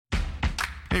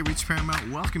Hey, Reach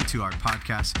Paramount, welcome to our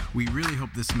podcast. We really hope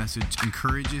this message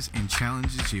encourages and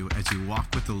challenges you as you walk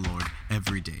with the Lord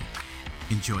every day.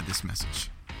 Enjoy this message.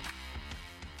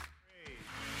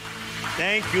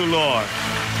 Thank you, Lord.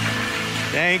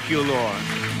 Thank you, Lord.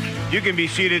 You can be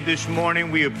seated this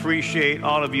morning. We appreciate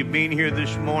all of you being here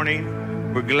this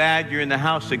morning. We're glad you're in the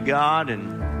house of God,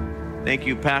 and thank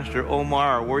you, Pastor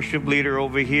Omar, our worship leader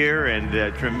over here,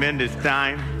 and tremendous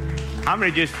time. I'm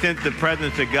going to just sense the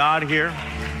presence of God here.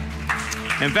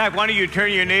 In fact, why don't you turn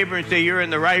to your neighbor and say, you're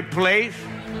in the right place,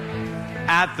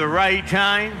 at the right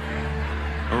time,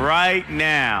 right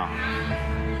now.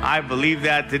 I believe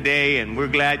that today, and we're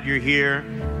glad you're here.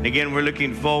 And again, we're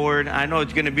looking forward. I know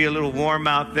it's going to be a little warm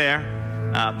out there,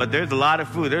 but there's a lot of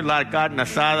food. There's a lot of carne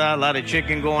asada, a lot of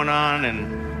chicken going on,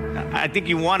 and I think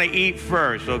you want to eat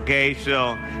first, okay?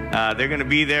 So they're going to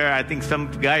be there. I think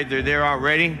some guys are there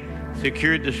already,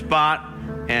 secured the spot,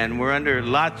 and we're under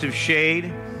lots of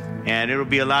shade. And it'll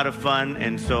be a lot of fun.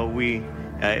 And so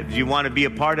if you want to be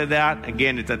a part of that,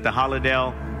 again, it's at the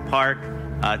Holidale Park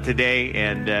today.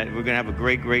 And we're going to have a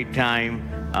great time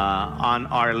on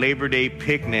our Labor Day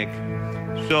picnic.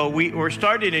 So we're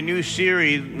starting a new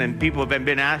series, and people have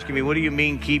been asking me, what do you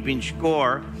mean keeping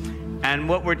score? And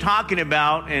what we're talking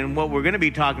about, and what we're going to be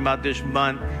talking about this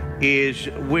month, is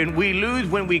when we lose,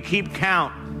 when we keep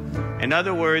count. In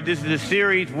other words, this is a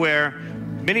series where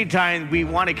many times we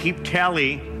want to keep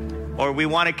tally, or we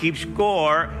want to keep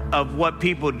score of what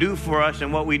people do for us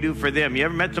and what we do for them. You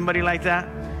ever met somebody like that?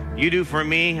 You do for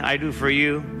me, I do for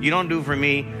you. You don't do for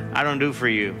me, I don't do for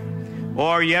you.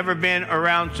 Or you ever been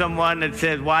around someone that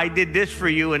says, well, I did this for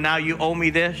you and now you owe me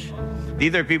this?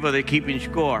 These are people that are keeping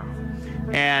score.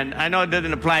 And I know it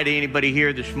doesn't apply to anybody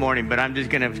here this morning, but I'm just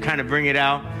going to kind of bring it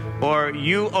out. Or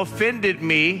you offended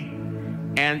me,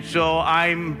 and so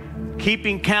I'm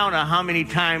keeping count of how many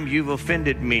times you've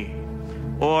offended me.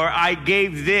 Or I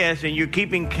gave this, and you're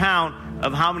keeping count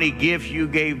of how many gifts you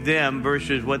gave them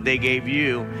versus what they gave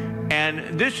you.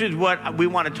 And this is what we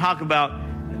want to talk about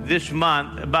this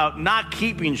month, about not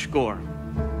keeping score.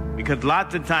 Because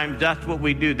lots of times that's what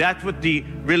we do. That's what the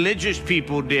religious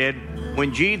people did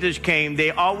when Jesus came.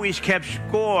 They always kept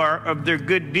score of their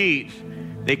good deeds.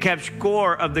 They kept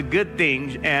score of the good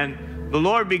things. And the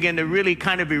Lord began to really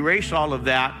kind of erase all of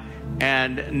that,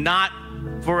 and not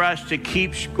for us to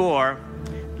keep score.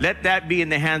 Let that be in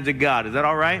the hands of God. Is that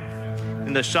all right?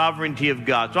 In the sovereignty of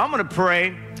God. So I'm going to pray,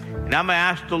 and I'm going to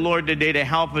ask the Lord today to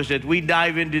help us as we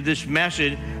dive into this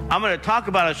message. I'm going to talk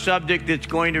about a subject that's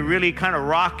going to really kind of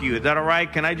rock you. Is that all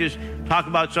right? Can I just talk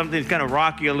about something that's going to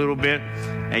rock you a little bit?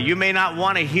 And you may not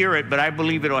want to hear it, but I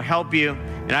believe it'll help you,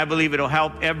 and I believe it'll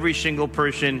help every single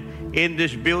person in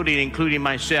this building, including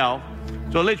myself.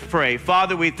 So let's pray.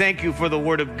 Father, we thank you for the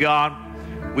Word of God.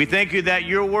 We thank you that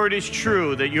your word is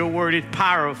true, that your word is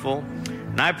powerful.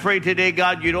 And I pray today,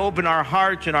 God, you'd open our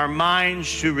hearts and our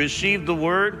minds to receive the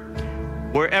word.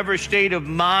 Wherever state of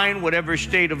mind, whatever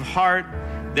state of heart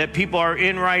that people are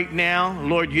in right now,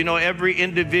 Lord, you know every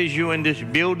individual in this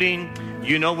building.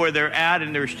 You know where they're at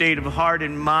in their state of heart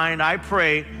and mind. I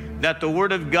pray that the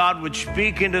word of God would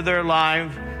speak into their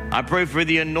lives. I pray for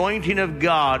the anointing of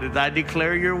God as I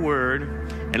declare your word.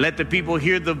 And let the people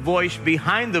hear the voice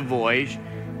behind the voice.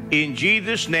 In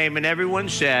Jesus' name, and everyone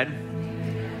said,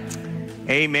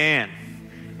 amen.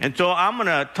 And so I'm going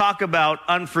to talk about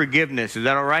unforgiveness. Is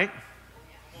that all right?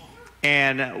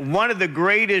 And one of the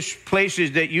greatest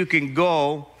places that you can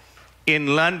go in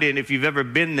London, if you've ever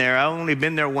been there, I've only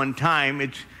been there one time.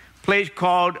 It's a place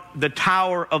called the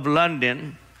Tower of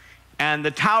London. And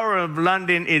the Tower of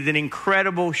London is an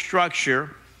incredible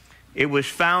structure. It was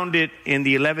founded in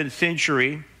the 11th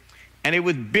century. And it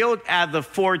was built as a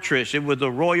fortress. It was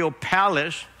a royal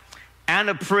palace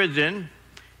and a prison.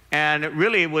 And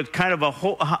really, it was kind of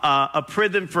a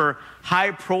prison for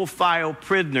high-profile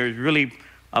prisoners, really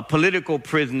political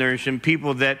prisoners and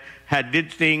people that had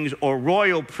did things, or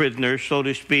royal prisoners, so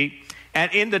to speak.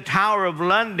 And in the Tower of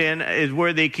London is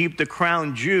where they keep the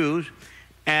crown jewels.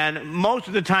 And most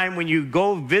of the time when you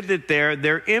go visit there,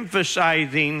 they're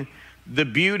emphasizing the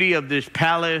beauty of this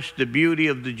palace, the beauty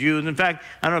of the Jews. In fact,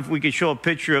 I don't know if we could show a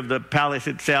picture of the palace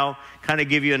itself, kind of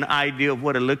give you an idea of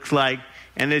what it looks like.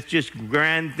 And it's just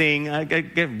grand thing.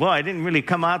 Boy, I didn't really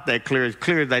come out that clear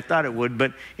as I thought it would.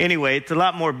 But anyway, it's a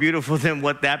lot more beautiful than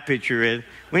what that picture is.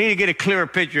 We need to get a clearer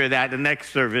picture of that the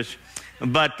next service.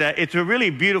 But it's a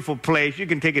really beautiful place. You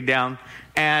can take it down.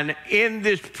 And in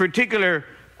this particular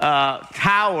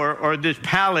tower, or this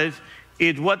palace,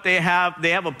 is what they have.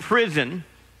 They have a prison.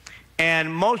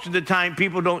 And most of the time,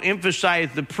 people don't emphasize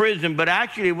the prison, but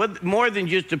actually, more than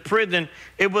just a prison,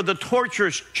 it was a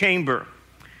torture chamber.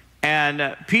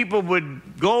 And people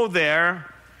would go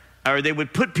there, or they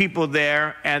would put people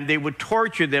there, and they would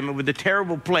torture them. It was a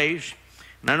terrible place.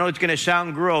 And I know it's going to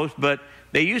sound gross, but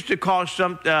they used to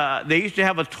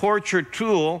have a torture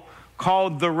tool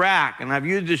called the rack. And I've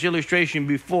used this illustration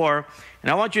before. And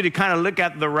I want you to kind of look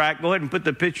at the rack. Go ahead and put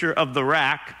the picture of the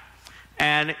rack.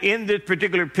 And in this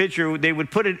particular picture, they would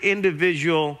put an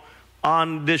individual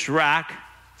on this rack.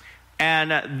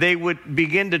 And they would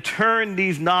begin to turn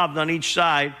these knobs on each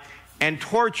side and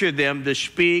torture them to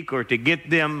speak or to get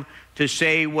them to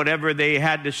say whatever they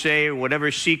had to say or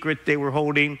whatever secret they were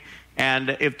holding.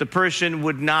 And if the person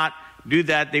would not do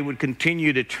that, they would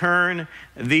continue to turn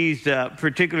these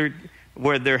particular,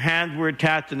 where their hands were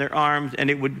attached and their arms, and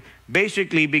it would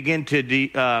basically begin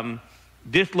to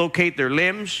dislocate their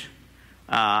limbs,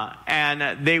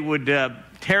 and they would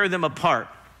tear them apart.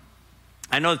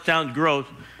 I know it sounds gross,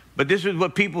 but this is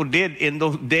what people did in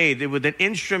those days. It was an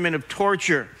instrument of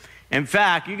torture. In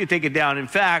fact, you can take it down. In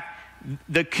fact,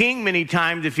 the king, many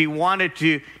times, if he wanted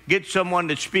to get someone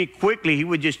to speak quickly, he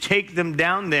would just take them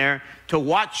down there to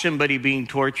watch somebody being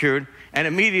tortured. And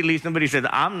immediately somebody said,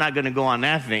 I'm not going to go on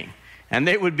that thing. And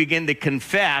they would begin to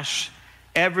confess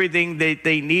everything that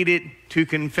they needed to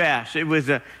confess. It was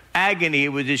an agony. It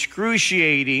was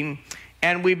excruciating.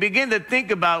 And we begin to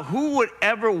think about who would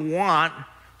ever want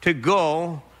to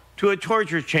go to a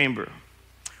torture chamber.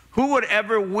 Who would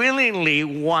ever willingly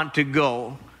want to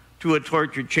go to a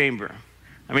torture chamber?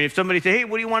 I mean, if somebody said, hey,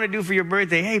 what do you want to do for your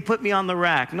birthday? Hey, put me on the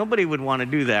rack. Nobody would want to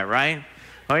do that, right?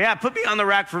 Oh, yeah, put me on the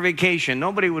rack for vacation.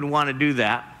 Nobody would want to do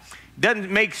that.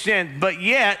 Doesn't make sense. But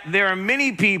yet, there are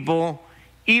many people,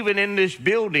 even in this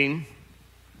building,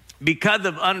 because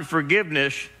of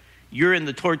unforgiveness, you're in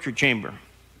the torture chamber.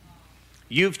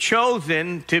 You've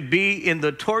chosen to be in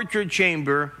the torture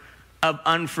chamber of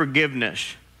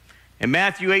unforgiveness. In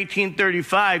Matthew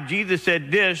 18:35, Jesus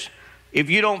said this, if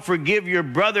you don't forgive your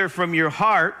brother from your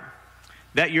heart,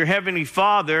 that your heavenly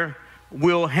Father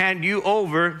will hand you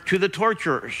over to the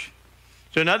torturers.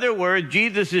 So in other words,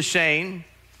 Jesus is saying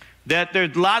that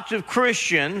there's lots of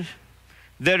Christians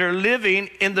that are living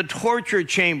in the torture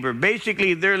chamber.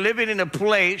 Basically, they're living in a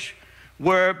place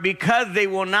where because they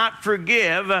will not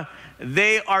forgive,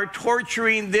 they are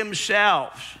torturing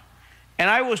themselves. And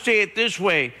I will say it this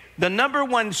way, the number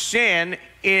one sin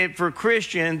for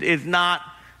Christians is not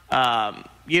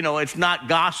it's not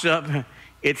gossip.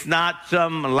 It's not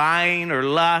some lying or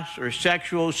lust or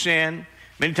sexual sin.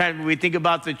 Many times when we think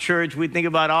about the church, we think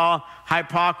about all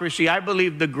hypocrisy. I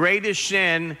believe the greatest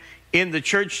sin in the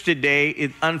church today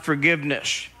is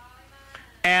unforgiveness.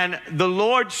 And the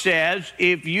Lord says,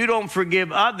 if you don't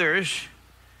forgive others,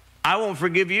 I won't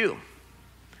forgive you.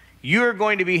 You're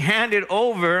going to be handed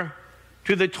over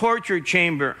to the torture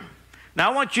chamber. Now,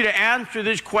 I want you to answer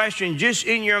this question just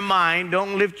in your mind.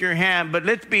 Don't lift your hand, but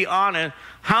let's be honest.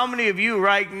 How many of you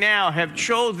right now have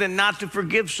chosen not to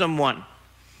forgive someone?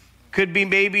 Could be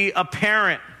maybe a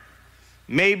parent,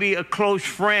 maybe a close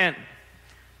friend,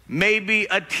 maybe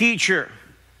a teacher,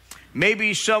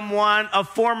 maybe someone, a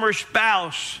former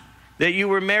spouse that you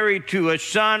were married to, a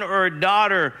son or a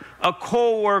daughter, a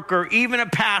co-worker, even a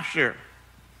pastor.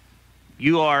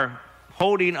 You are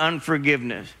holding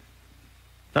unforgiveness.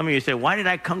 Some of you say, why did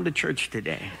I come to church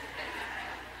today?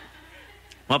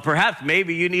 Well, perhaps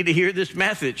maybe you need to hear this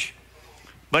message.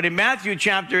 But in Matthew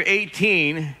chapter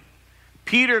 18,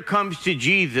 Peter comes to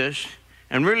Jesus,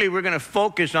 and really we're going to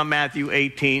focus on Matthew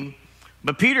 18.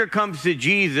 But Peter comes to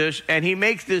Jesus, and he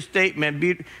makes this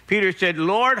statement. Peter said,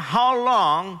 Lord, how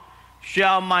long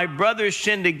shall my brother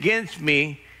sin against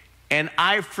me, and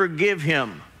I forgive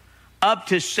him? Up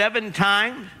to 7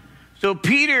 times? So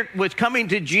Peter was coming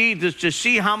to Jesus to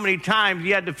see how many times he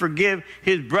had to forgive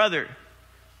his brother.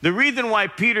 The reason why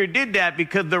Peter did that,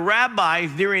 because the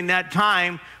rabbis during that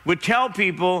time would tell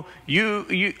people,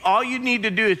 all you need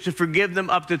to do is to forgive them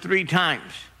up to 3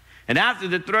 times. And after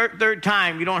the third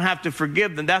time, you don't have to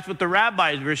forgive them. That's what the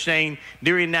rabbis were saying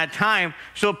during that time.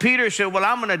 So Peter said, well,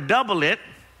 I'm going to double it.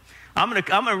 I'm going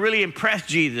to really impress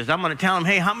Jesus. I'm going to tell him,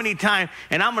 hey, how many times?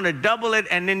 And I'm going to double it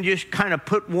and then just kind of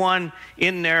put one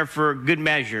in there for good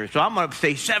measure. So I'm going to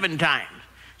say 7 times.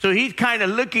 So he's kind of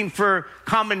looking for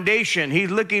commendation.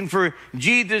 He's looking for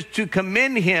Jesus to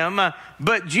commend him.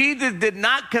 But Jesus did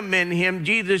not commend him.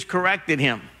 Jesus corrected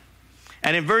him.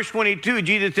 And in verse 22,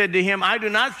 Jesus said to him, I do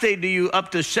not say to you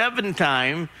up to 7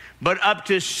 times, but up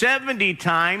to 70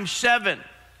 times 7.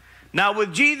 Now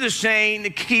with Jesus saying to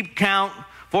keep count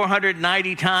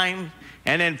 490 times,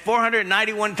 and then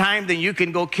 491 times, then you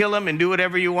can go kill him and do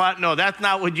whatever you want. No, that's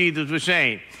not what Jesus was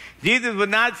saying. Jesus was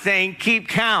not saying keep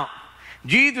count.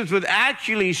 Jesus was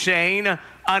actually saying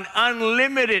an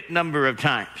unlimited number of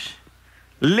times.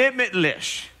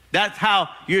 Limitless. That's how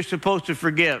you're supposed to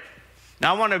forgive.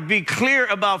 Now, I want to be clear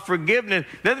about forgiveness.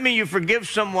 Doesn't mean you forgive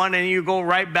someone and you go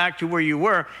right back to where you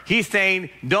were. He's saying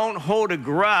don't hold a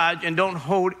grudge and don't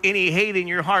hold any hate in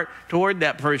your heart toward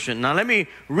that person. Now, let me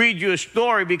read you a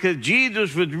story, because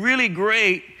Jesus was really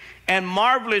great and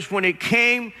marvelous when it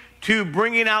came to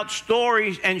bringing out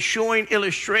stories and showing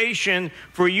illustration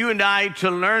for you and I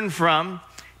to learn from.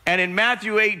 And in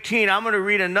Matthew 18, I'm going to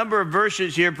read a number of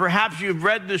verses here. Perhaps you've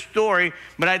read the story,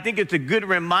 but I think it's a good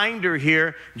reminder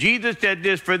here. Jesus said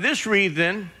this, for this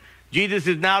reason, Jesus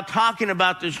is now talking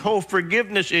about this whole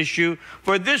forgiveness issue.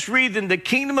 For this reason, the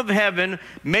kingdom of heaven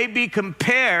may be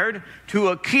compared to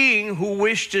a king who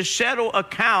wished to settle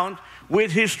accounts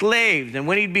with his slaves. And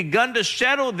when he'd begun to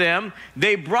settle them,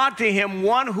 they brought to him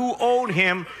one who owed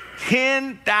him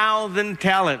 10,000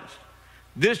 talents.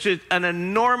 This is an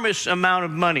enormous amount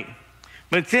of money.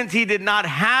 But since he did not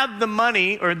have the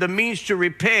money or the means to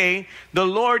repay, the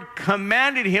Lord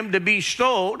commanded him to be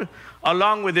sold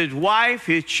along with his wife,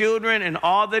 his children, and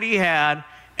all that he had,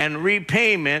 and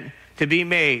repayment to be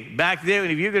made. Back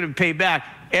then, if you're going to pay back,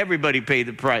 everybody paid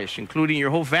the price, including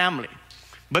your whole family.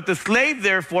 But the slave,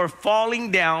 therefore,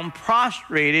 falling down,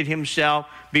 prostrated himself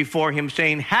before him,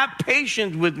 saying, have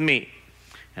patience with me,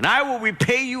 and I will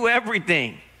repay you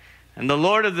everything. And the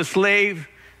Lord of the slave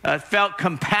felt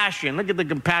compassion. Look at the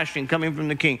compassion coming from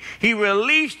the king. He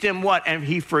released him what? And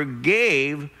he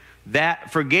forgave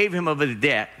him of his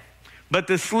debt. But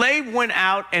the slave went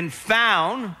out and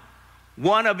found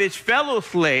one of his fellow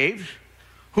slaves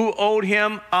who owed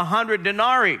him 100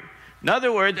 denarii. In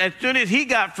other words, as soon as he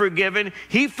got forgiven,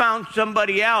 he found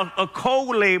somebody else, a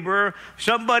co-laborer,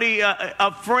 somebody,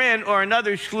 a friend or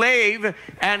another slave,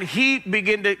 and he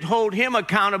began to hold him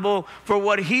accountable for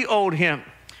what he owed him.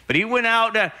 But he went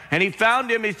out and he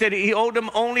found him. He said he owed him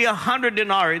only 100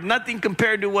 denarii, nothing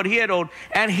compared to what he had owed.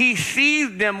 And he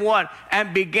seized them what?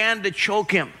 And began to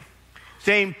choke him,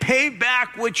 saying, pay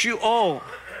back what you owe.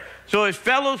 So his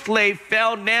fellow slave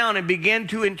fell down and began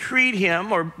to entreat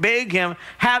him or beg him,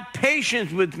 have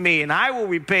patience with me and I will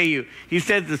repay you. He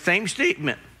says the same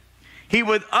statement. He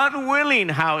was unwilling,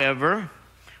 however,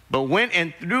 but went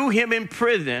and threw him in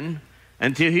prison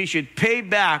until he should pay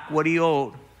back what he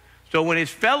owed. So when his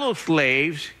fellow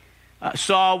slaves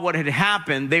saw what had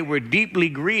happened, they were deeply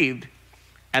grieved,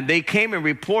 and they came and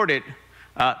reported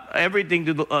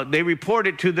everything they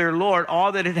reported to their Lord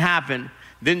all that had happened.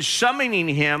 Then summoning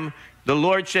him, the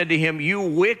Lord said to him, you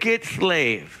wicked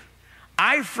slave,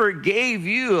 I forgave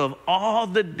you of all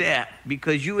the debt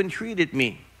because you entreated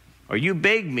me, or you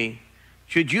begged me.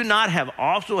 Should you not have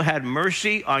also had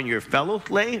mercy on your fellow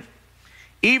slave,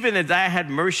 even as I had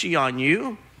mercy on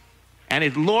you? And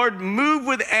his Lord, moved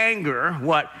with anger,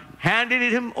 what?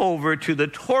 Handed him over to the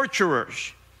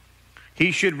torturers.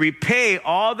 He should repay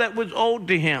all that was owed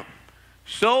to him.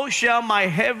 So shall my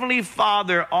heavenly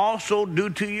Father also do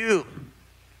to you,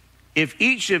 if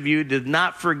each of you does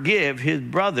not forgive his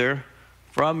brother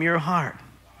from your heart.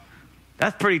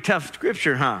 That's pretty tough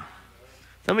scripture, huh?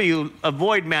 Some of you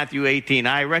avoid Matthew 18.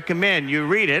 I recommend you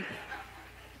read it.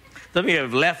 Some of you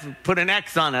have put an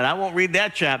X on it. I won't read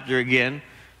that chapter again.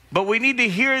 But we need to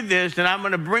hear this, and I'm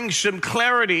going to bring some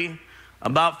clarity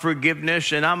about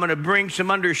forgiveness, and I'm going to bring some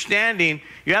understanding.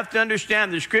 You have to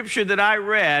understand the scripture that I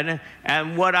read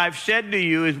and what I've said to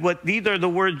you is these are the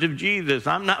words of Jesus.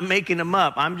 I'm not making them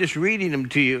up. I'm just reading them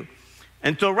to you.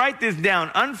 And so write this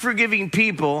down. Unforgiving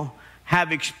people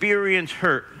have experienced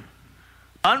hurt.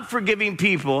 Unforgiving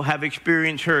people have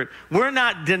experienced hurt. We're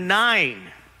not denying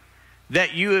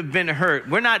that you have been hurt.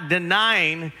 We're not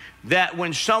denying that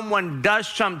when someone does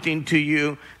something to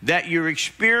you, that you're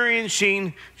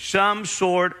experiencing some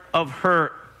sort of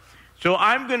hurt. So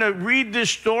I'm going to read this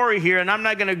story here, and I'm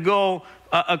not going to go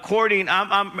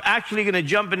I'm actually going to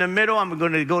jump in the middle. I'm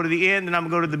going to go to the end, and I'm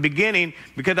going to go to the beginning,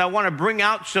 because I want to bring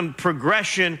out some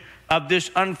progression of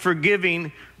this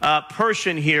unforgiving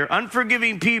person here.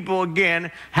 Unforgiving people,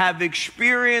 again, have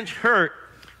experienced hurt.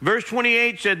 Verse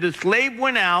 28 said, the slave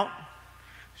went out.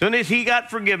 As soon as he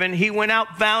got forgiven, he went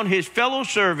out, found his fellow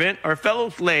servant or fellow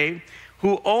slave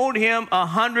who owed him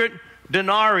 100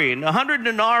 denarii. And 100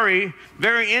 denarii,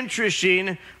 very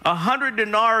interesting. 100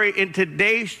 denarii in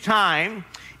today's time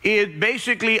is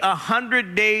basically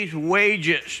 100 days'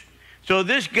 wages. So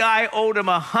this guy owed him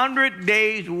 100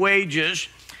 days' wages.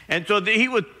 And so he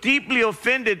was deeply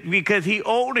offended because he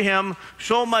owed him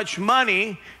so much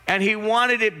money and he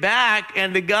wanted it back,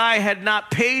 and the guy had not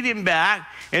paid him back.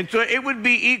 And so it would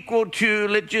be equal to,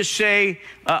 let's just say,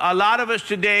 a lot of us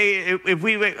today,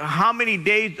 how many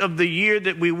days of the year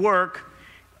that we work,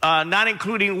 not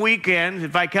including weekends.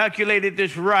 If I calculated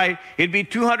this right, it'd be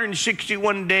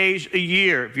 261 days a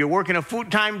year. If you're working a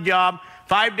full-time job,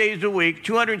 5 days a week,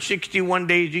 261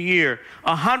 days a year.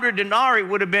 100 denarii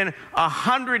would have been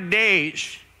 100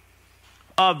 days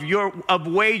of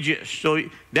wages. So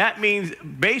that means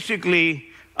basically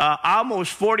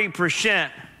almost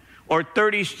 40% or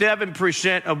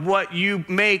 37% of what you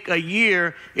make a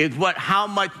year is how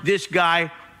much this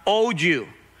guy owed you.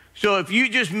 So if you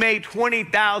just made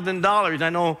 $20,000, I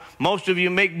know most of you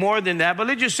make more than that, but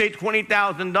let's just say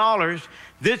 $20,000,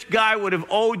 this guy would have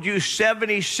owed you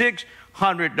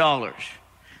 $7,600.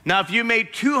 Now, if you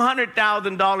made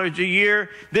 $200,000 a year,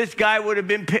 this guy would have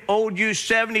owed you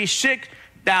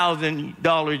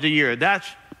 $76,000 a year.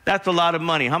 That's a lot of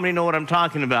money. How many know what I'm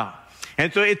talking about?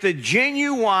 And so it's a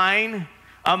genuine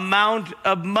amount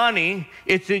of money.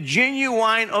 It's a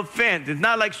genuine offense. It's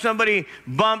not like somebody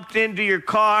bumped into your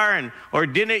car or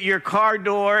dented your car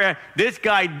door. This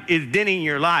guy is denting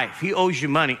your life. He owes you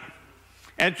money.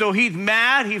 And so he's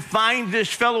mad. He finds this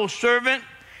fellow servant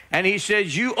and he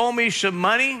says, you owe me some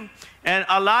money. And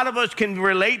a lot of us can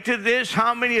relate to this.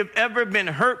 How many have ever been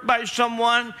hurt by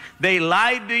someone? They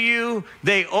lied to you.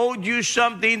 They owed you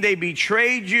something. They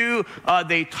betrayed you.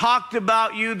 They talked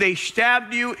about you. They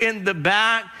stabbed you in the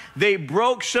back. They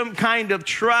broke some kind of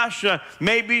trust.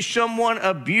 Maybe someone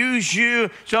abused you.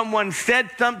 Someone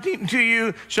said something to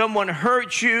you. Someone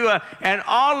hurt you. And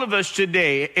all of us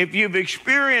today, if you've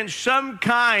experienced some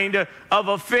kind of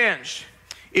offense,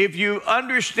 if you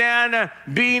understand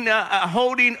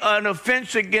holding an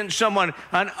offense against someone,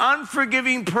 an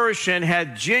unforgiving person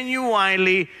has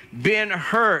genuinely been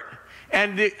hurt.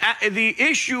 And the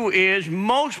issue is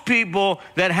most people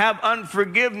that have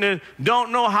unforgiveness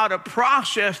don't know how to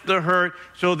process the hurt,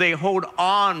 so they hold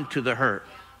on to the hurt.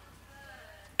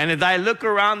 And as I look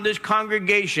around this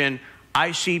congregation,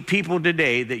 I see people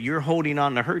today that you're holding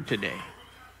on to hurt today.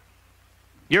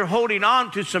 You're holding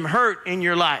on to some hurt in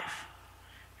your life.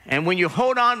 And when you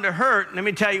hold on to hurt, let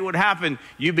me tell you what happened.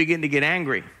 You begin to get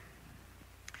angry.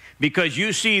 Because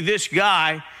you see this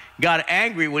guy got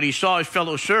angry when he saw his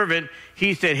fellow servant.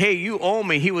 He said, hey, you owe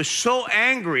me. He was so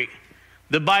angry,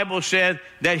 the Bible said,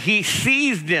 that he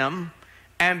seized him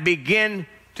and began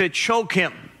to choke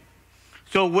him.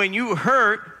 So when you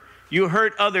hurt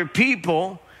other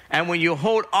people. And when you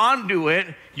hold on to it,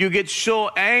 you get so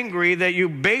angry that you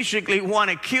basically want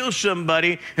to kill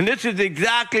somebody. And this is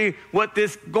exactly what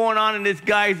this going on in this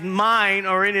guy's mind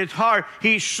or in his heart.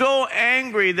 He's so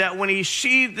angry that when he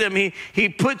sees them, he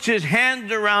puts his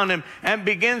hands around him and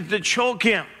begins to choke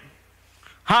him.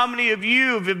 How many of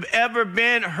you have ever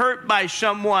been hurt by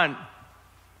someone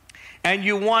and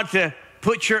you want to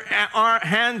put your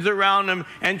hands around them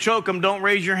and choke them? Don't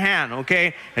raise your hand,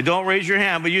 okay? And don't raise your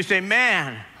hand. But you say,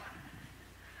 man,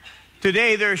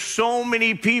 today, there's so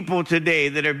many people today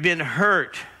that have been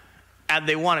hurt and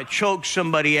they want to choke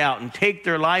somebody out and take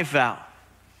their life out.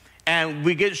 And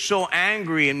we get so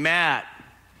angry and mad.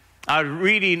 I was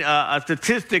reading a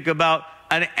statistic about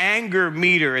an anger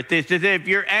meter. It said if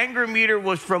your anger meter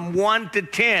was from 1 to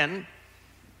 10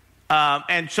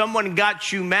 and someone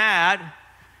got you mad,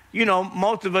 you know,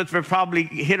 most of us would probably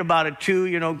hit about a 2.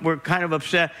 You know, we're kind of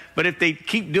upset. But if they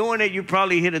keep doing it, you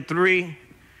probably hit a 3.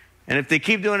 And if they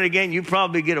keep doing it again, you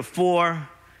probably get a 4.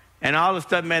 And all of a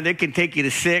sudden, man, they can take you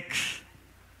to 6.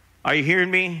 Are you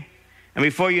hearing me? And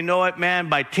before you know it, man,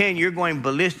 by 10, you're going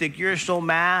ballistic. You're so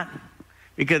mad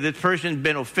because this person's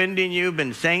been offending you,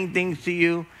 been saying things to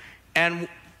you. And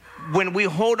when we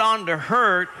hold on to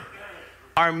hurt,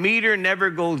 our meter never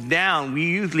goes down. We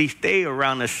usually stay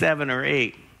around a 7 or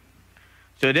 8.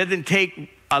 So it doesn't take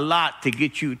a lot to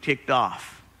get you ticked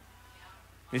off.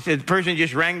 It says the person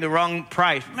just rang the wrong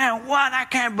price. Man, what? I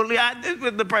can't believe this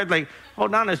was the price. Like,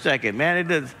 hold on a second, man. It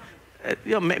does,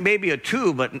 maybe a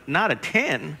 2, but not a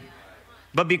 10.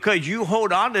 But because you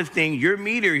hold on to things, your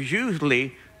meter is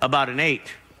usually about an 8.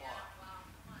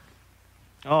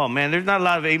 Oh, man, there's not a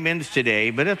lot of amens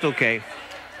today, but that's okay.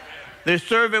 The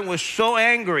servant was so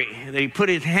angry that he put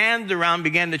his hands around,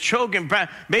 began to choke him,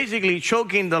 basically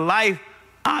choking the life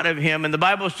out of him. And the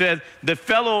Bible says the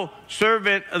fellow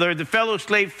servant or the fellow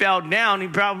slave fell down. He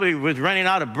probably was running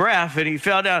out of breath and he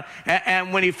fell down.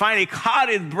 And when he finally caught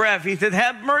his breath, he said,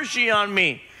 have mercy on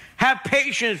me. Have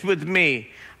patience with me.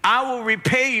 I will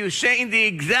repay you, saying the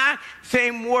exact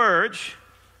same words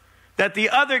that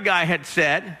the other guy had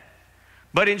said.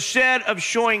 But instead of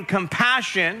showing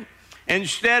compassion,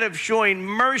 instead of showing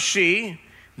mercy,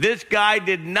 This guy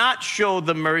did not show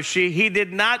the mercy. He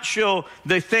did not show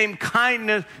the same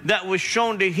kindness that was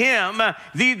shown to him.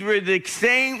 These were the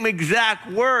same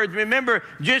exact words. Remember,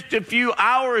 just a few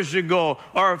hours ago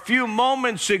or a few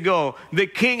moments ago, the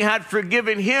king had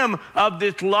forgiven him of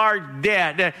this large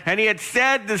debt. And he had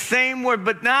said the same word,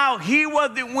 but now he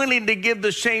wasn't willing to give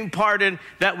the same pardon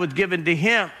that was given to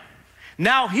him.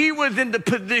 Now he was in the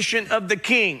position of the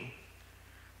king,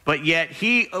 but yet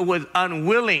he was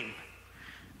unwilling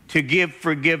to give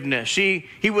forgiveness. See,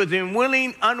 he was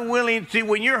unwilling. See,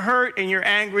 when you're hurt and you're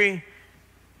angry,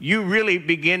 you really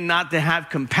begin not to have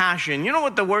compassion. You know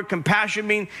what the word compassion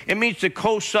means? It means to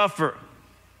co-suffer.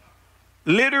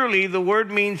 Literally, the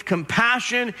word means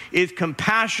compassion is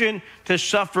compassion to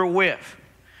suffer with,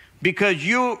 because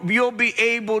you'll be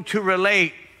able to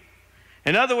relate.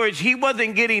 In other words, he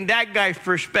wasn't getting that guy's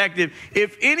perspective.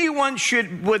 If anyone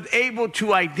was able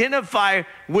to identify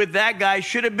with that guy,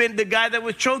 should have been the guy that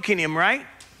was choking him, right?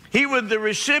 He was the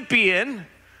recipient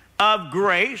of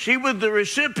grace. He was the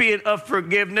recipient of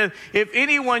forgiveness. If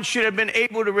anyone should have been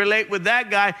able to relate with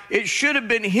that guy, it should have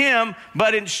been him.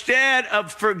 But instead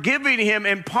of forgiving him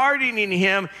and pardoning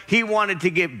him, he wanted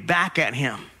to get back at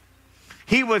him.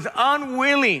 He was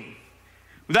unwilling.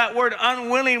 That word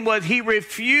unwilling was he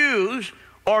refused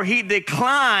or he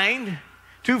declined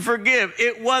to forgive.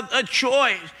 It was a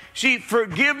choice. See,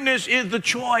 forgiveness is the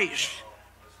choice.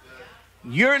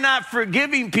 You're not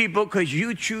forgiving people because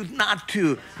you choose not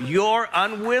to. You're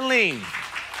unwilling.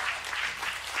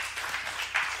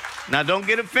 Now, don't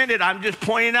get offended. I'm just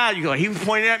pointing out. You go, he was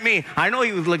pointing at me. I know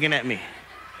he was looking at me.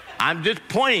 I'm just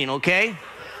pointing, okay?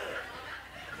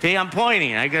 See, I'm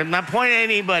pointing. I'm not pointing at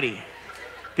anybody.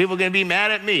 People are going to be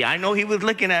mad at me. I know he was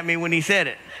looking at me when he said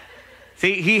it.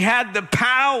 See, he had the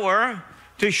power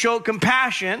to show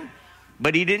compassion,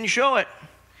 but he didn't show it.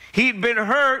 He'd been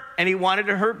hurt, and he wanted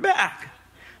to hurt back.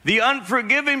 The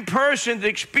unforgiving person's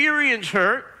experience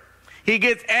hurt. He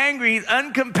gets angry, he's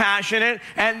uncompassionate,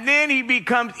 and then he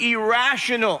becomes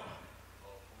irrational,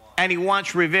 and he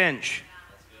wants revenge.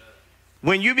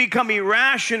 When you become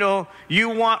irrational, you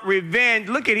want revenge.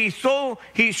 Look at, he's so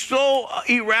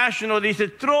irrational that he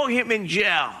said, throw him in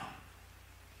jail.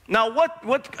 Now,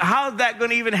 how's that going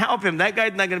to even help him? That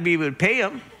guy's not going to be able to pay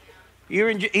him.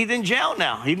 He's in jail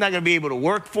now. He's not going to be able to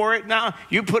work for it now.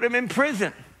 You put him in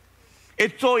prison.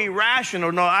 It's so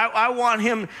irrational. No, I want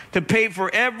him to pay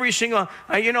for every single,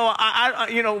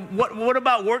 what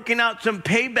about working out some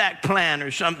payback plan or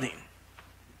something?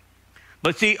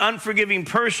 But see, unforgiving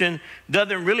person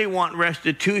doesn't really want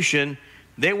restitution.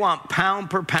 They want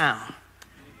pound per pound.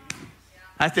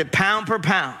 I said pound per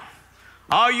pound.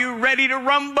 Are you ready to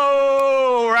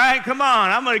rumble? Right? Come on.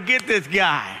 I'm going to get this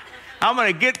guy. I'm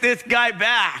going to get this guy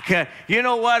back. You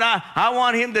know what? I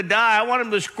want him to die. I want him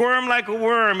to squirm like a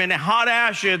worm in hot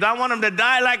ashes. I want him to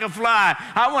die like a fly.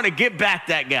 I want to get back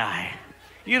that guy.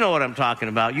 You know what I'm talking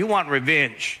about. You want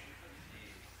revenge.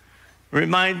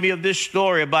 Reminds me of this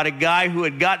story about a guy who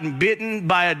had gotten bitten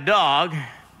by a dog,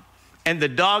 and the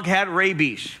dog had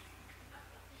rabies.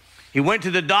 He went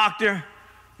to the doctor.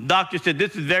 The doctor said,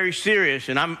 this is very serious,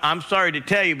 and I'm sorry to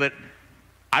tell you, but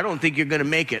I don't think you're going to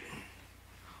make it.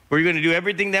 We're going to do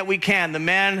everything that we can. The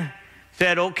man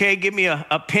said, okay, give me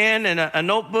a pen and a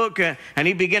notebook, and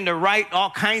he began to write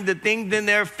all kinds of things in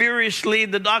there furiously.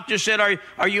 The doctor said,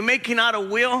 are you making out a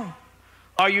will?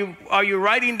 Are you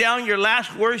writing down your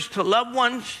last words to loved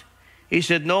ones? He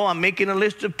said, no, I'm making a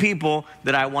list of people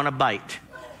that I want to bite.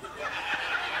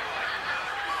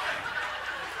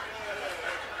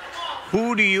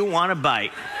 Who do you want to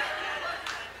bite?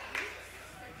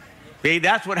 See,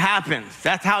 that's what happens.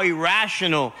 That's how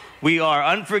irrational we are.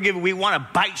 Unforgiving. We want to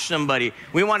bite somebody.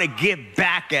 We want to get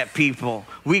back at people.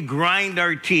 We grind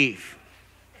our teeth.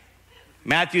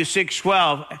 Matthew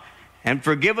 6:12. And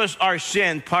forgive us our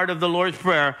sins, part of the Lord's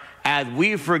Prayer, as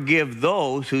we forgive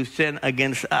those who sin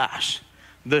against us.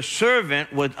 The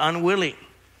servant was unwilling.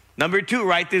 Number 2,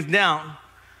 write this down.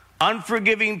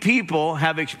 Unforgiving people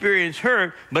have experienced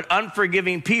hurt, but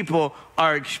unforgiving people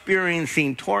are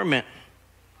experiencing torment.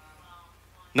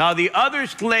 Now, the other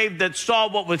slave that saw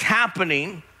what was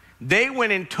happening, they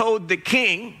went and told the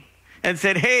king and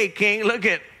said, hey, king, look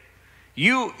at,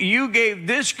 you gave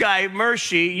this guy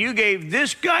mercy. You gave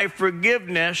this guy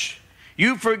forgiveness.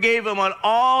 You forgave him on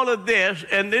all of this,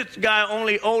 and this guy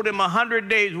only owed him 100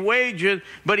 days' wages,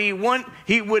 but he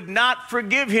would not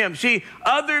forgive him. See,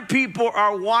 other people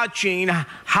are watching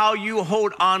how you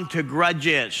hold on to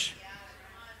grudges.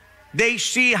 They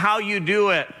see how you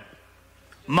do it.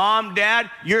 Mom, Dad,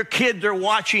 your kids are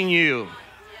watching you.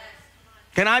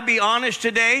 Can I be honest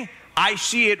today? I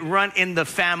see it run in the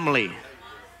family.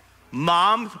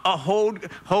 Mom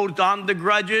holds on to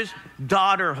grudges.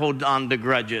 Daughter holds on to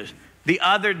grudges. The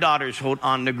other daughters hold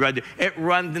on to grudges. It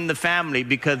runs in the family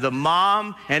because the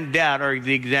mom and dad are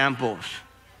the examples.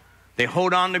 They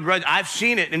hold on to grudges. I've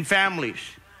seen it in families.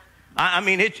 I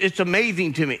mean, it's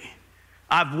amazing to me.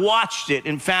 I've watched it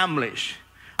in families.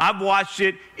 I've watched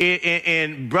it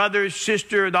in brothers,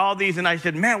 sisters, all these, and I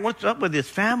said, man, what's up with this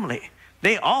family?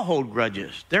 They all hold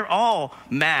grudges. They're all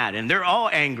mad, and they're all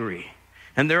angry,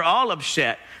 and they're all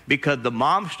upset because the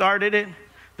mom started it,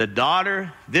 the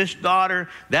daughter,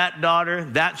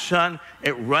 that son.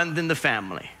 It runs in the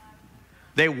family.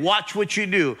 They watch what you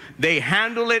do. They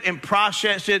handle it and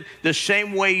process it the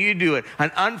same way you do it.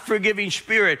 An unforgiving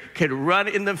spirit can run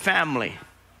in the family.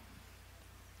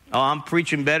 Oh, I'm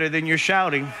preaching better than you're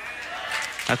shouting.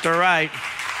 That's all right.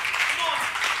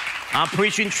 I'm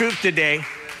preaching truth today.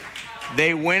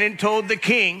 They went and told the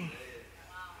king.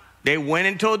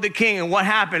 And what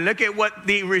happened? Look at what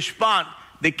the response.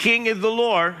 The king is the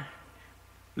Lord.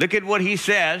 Look at what he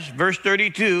says. Verse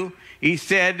 32. He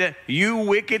said, you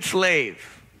wicked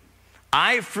slave,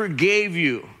 I forgave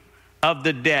you of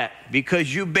the debt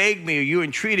because you begged me or you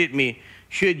entreated me.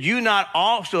 Should you not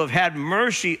also have had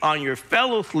mercy on your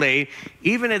fellow slave,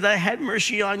 even as I had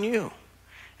mercy on you?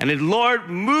 And his Lord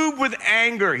moved with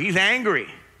anger. He's angry.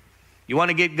 You want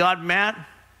to get God mad?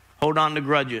 Hold on to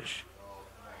grudges.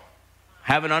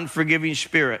 Have an unforgiving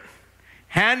spirit.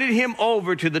 Handed him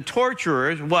over to the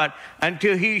torturers, what?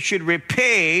 Until he should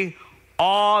repay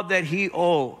all that he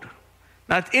owed.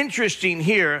 Now it's interesting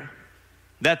here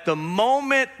that the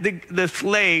moment the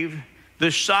slave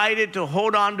decided to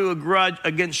hold on to a grudge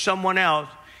against someone else,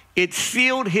 it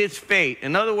sealed his fate.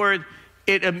 In other words,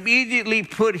 it immediately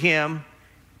put him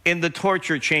in the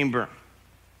torture chamber.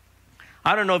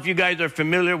 I don't know if you guys are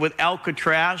familiar with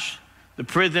Alcatraz, the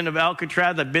prison of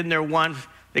Alcatraz. I've been there once.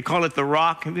 They call it the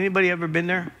Rock. Have anybody ever been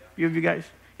there? A few of you guys?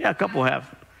 Yeah, a couple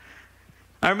have.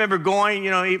 I remember going,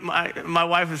 my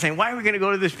wife was saying, why are we going to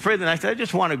go to this prison? I said, I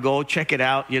just want to go check it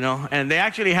out, And they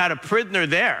actually had a prisoner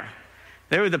there.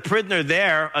 There was a prisoner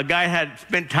there. A guy had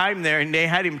spent time there, and they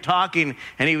had him talking,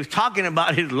 and he was talking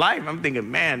about his life. I'm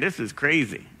thinking, man, this is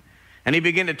crazy. And he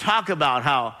began to talk about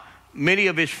how many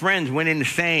of his friends went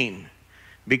insane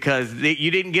because you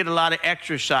didn't get a lot of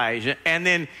exercise. And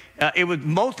then it was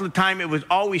most of the time, it was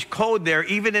always cold there,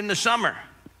 even in the summer.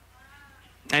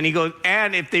 And he goes,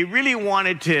 and if they really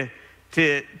wanted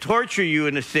to torture you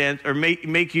in a sense, or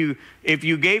make you, if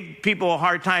you gave people a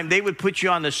hard time, they would put you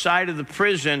on the side of the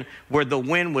prison where the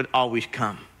wind would always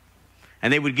come.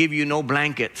 And they would give you no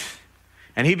blankets.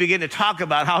 And he began to talk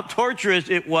about how torturous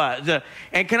it was.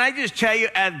 And can I just tell you,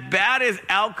 as bad as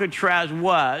Alcatraz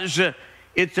was,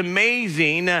 it's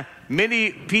amazing.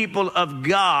 Many people of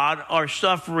God are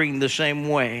suffering the same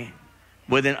way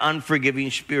with an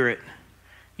unforgiving spirit.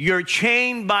 You're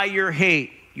chained by your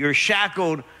hate. You're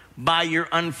shackled by your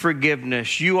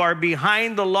unforgiveness. You are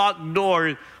behind the locked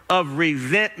doors of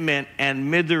resentment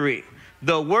and misery.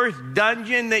 The worst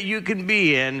dungeon that you can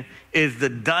be in is the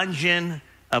dungeon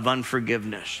of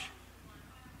unforgiveness.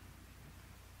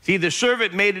 See, the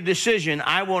servant made a decision,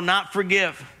 I will not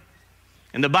forgive.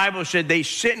 And the Bible said they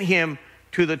sent him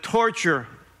to the torture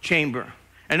chamber.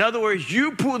 In other words,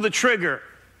 you pull the trigger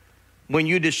when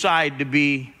you decide to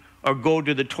be or go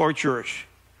to the torturers.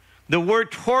 The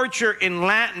word torture in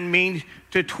Latin means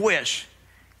to twist,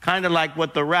 kind of like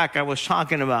what the rack I was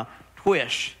talking about,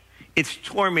 twist. It's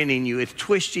tormenting you. It's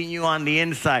twisting you on the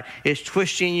inside. It's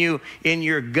twisting you in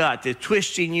your gut. It's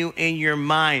twisting you in your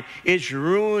mind. It's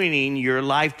ruining your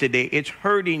life today. It's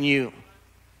hurting you.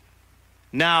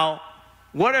 Now,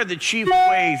 what are the chief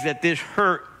ways that this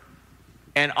hurt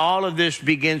and all of this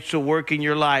begins to work in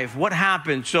your life? What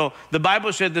happens? So the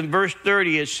Bible says in verse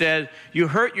 30, it says, you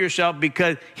hurt yourself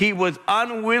because he was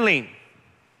unwilling.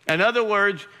 In other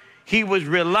words, he was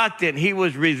reluctant. He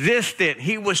was resistant.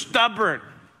 He was stubborn.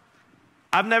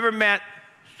 I've never met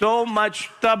so much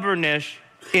stubbornness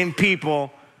in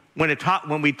people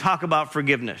when we talk about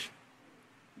forgiveness.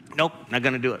 Nope, not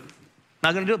going to do it.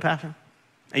 Not going to do it, Pastor.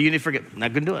 And you need to forgive.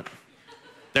 Not going to do it.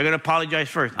 They're going to apologize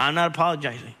first. I'm not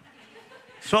apologizing.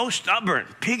 So stubborn,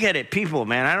 pig-headed people,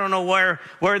 man. I don't know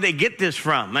where they get this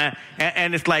from.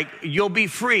 And it's like, you'll be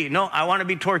free. No, I want to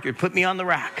be tortured. Put me on the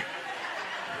rack.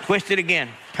 Twist it again.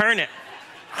 Turn it.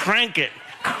 Crank it.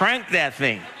 Crank that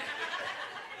thing.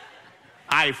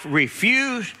 I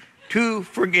refuse to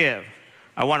forgive.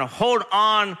 I want to hold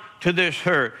on to this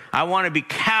hurt. I want to be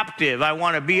captive. I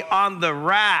want to be on the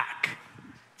rack.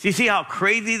 See how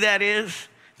crazy that is?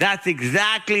 That's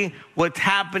exactly what's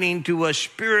happening to us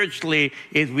spiritually,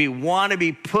 is we want to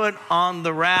be put on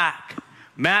the rack.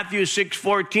 Matthew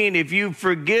 6:14, if you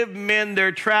forgive men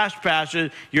their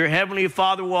trespasses, your heavenly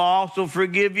Father will also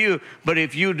forgive you. But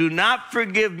if you do not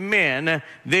forgive men,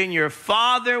 then your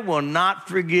Father will not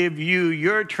forgive you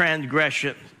your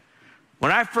transgressions.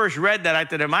 When I first read that, I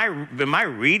thought, am I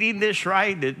reading this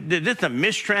right? Is this a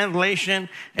mistranslation?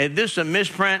 Is this a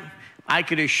misprint? I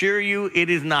could assure you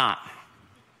it is not.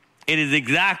 It is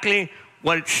exactly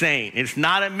what it's saying. It's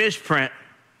not a misprint.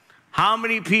 How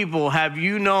many people have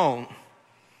you known,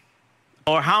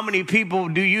 or how many people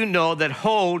do you know that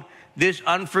hold this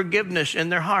unforgiveness in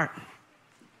their heart?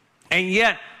 And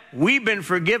yet, we've been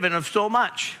forgiven of so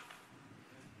much.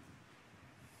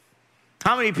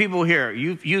 How many people here,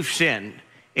 you've sinned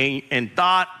in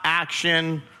thought,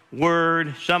 action,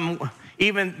 word,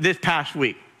 even this past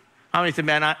week? How many said,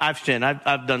 man, I've sinned,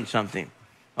 I've done something?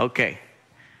 Okay.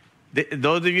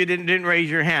 Those of you that didn't raise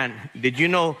your hand, did you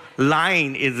know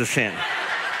lying is a sin?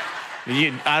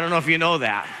 I don't know if you know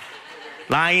that.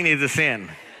 Lying is a sin.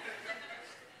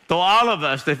 So all of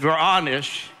us, if we're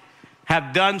honest,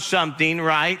 have done something,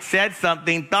 right? Said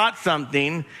something, thought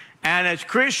something. And as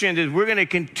Christians, as we're going to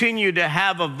continue to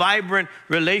have a vibrant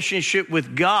relationship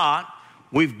with God,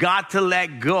 we've got to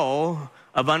let go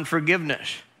of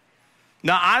unforgiveness.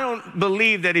 Now, I don't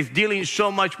believe that it's dealing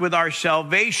so much with our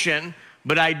salvation,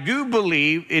 but I do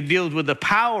believe it deals with the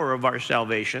power of our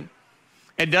salvation.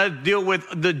 It does deal with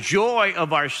the joy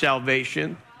of our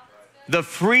salvation, the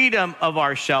freedom of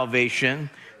our salvation,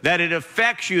 that it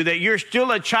affects you, that you're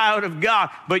still a child of God,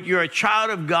 but you're a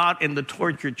child of God in the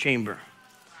torture chamber.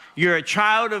 You're a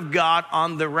child of God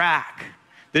on the rack.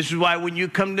 This is why when you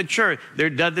come to church, there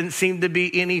doesn't seem to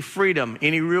be any freedom,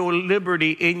 any real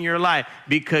liberty in your life,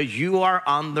 because you are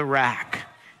on the rack.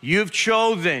 You've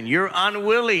chosen, you're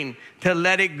unwilling to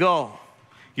let it go.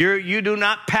 You do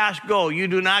not pass go. You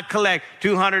do not collect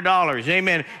 $200.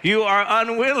 Amen. You are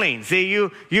unwilling. See,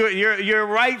 you're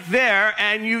right there,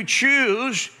 and you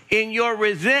choose in your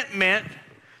resentment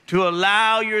to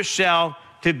allow yourself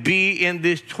to be in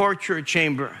this torture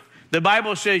chamber. The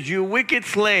Bible says, you wicked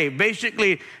slave.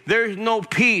 Basically, there's no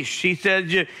peace. He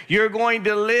says, you're going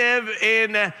to live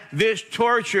in this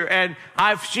torture. And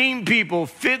I've seen people,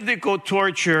 physical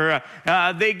torture.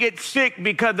 They get sick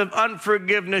because of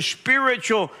unforgiveness.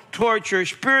 Spiritual torture.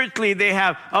 Spiritually, they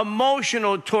have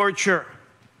emotional torture.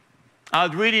 I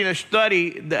was reading a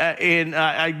study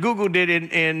I Googled it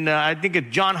in I think it's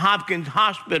Johns Hopkins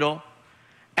Hospital.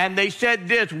 And they said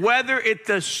this: whether it's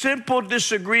a simple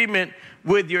disagreement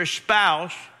with your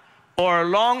spouse or a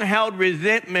long-held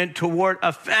resentment toward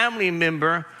a family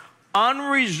member,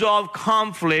 unresolved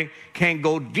conflict can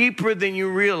go deeper than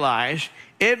you realize.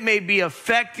 It may be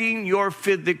affecting your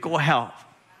physical health.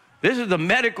 This is a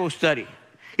medical study.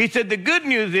 He said the good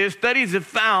news is studies have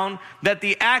found that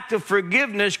the act of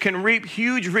forgiveness can reap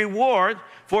huge rewards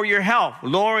for your health,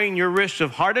 lowering your risk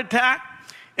of heart attack,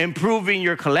 improving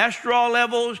your cholesterol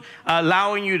levels,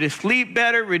 allowing you to sleep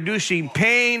better, reducing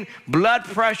pain, blood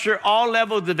pressure, all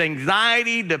levels of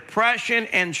anxiety, depression,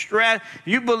 and stress.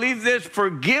 You believe this?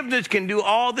 Forgiveness can do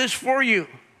all this for you.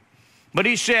 But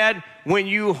he said, when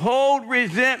you hold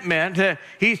resentment,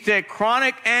 he said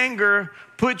chronic anger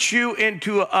puts you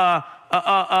into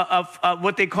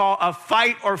what they call a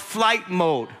fight or flight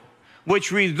mode,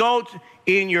 which results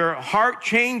in your heart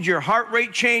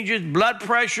rate changes, blood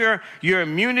pressure, your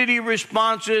immunity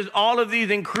responses, all of these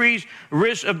increased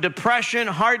risk of depression,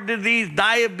 heart disease,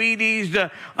 diabetes,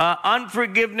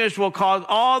 unforgiveness will cause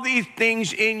all these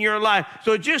things in your life.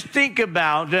 So just think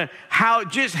about how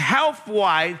just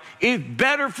health-wise it's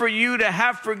better for you to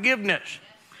have forgiveness.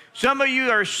 Some of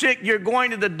you are sick, you're going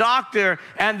to the doctor,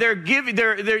 and they're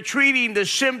treating the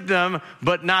symptom,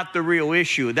 but not the real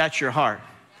issue. That's your heart.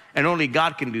 And only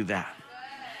God can do that.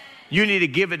 You need to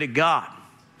give it to God.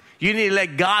 You need to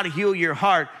let God heal your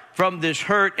heart from this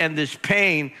hurt and this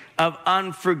pain of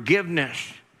unforgiveness.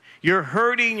 You're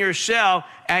hurting yourself,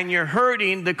 and you're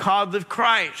hurting the cause of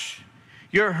Christ.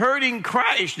 You're hurting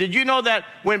Christ. Did you know that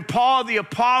when Paul the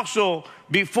Apostle,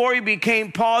 before he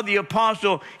became Paul the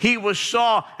Apostle, he was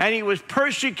Saul, and he was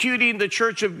persecuting the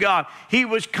church of God. He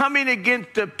was coming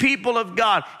against the people of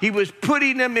God. He was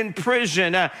putting them in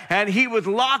prison, and he was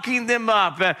locking them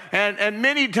up. And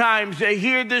many times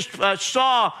here this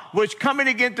Saul was coming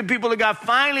against the people of God.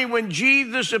 Finally, when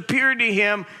Jesus appeared to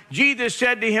him, Jesus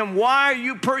said to him, "Why are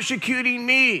you persecuting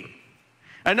me?"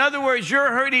 In other words,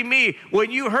 you're hurting me.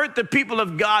 When you hurt the people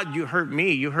of God, you hurt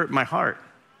me. You hurt my heart.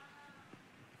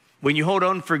 When you hold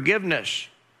unforgiveness,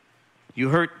 you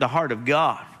hurt the heart of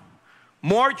God.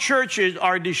 More churches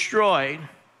are destroyed,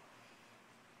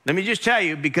 let me just tell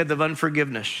you, because of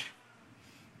unforgiveness.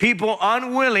 People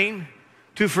unwilling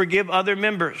to forgive other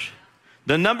members.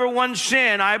 The number one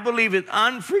sin, I believe, is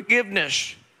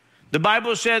unforgiveness. The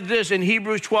Bible says this in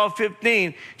Hebrews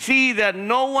 12:15, see that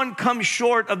no one comes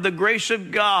short of the grace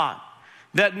of God,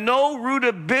 that no root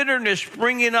of bitterness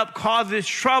springing up causes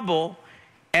trouble,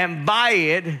 and by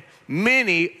it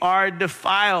many are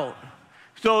defiled.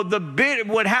 So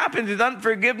what happens is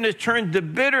unforgiveness turns to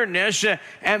bitterness,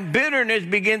 and bitterness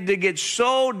begins to get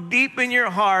so deep in your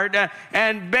heart,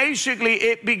 and basically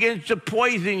it begins to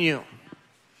poison you.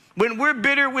 When we're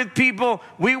bitter with people,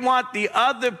 we want the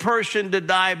other person to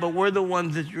die, but we're the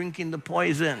ones that's drinking the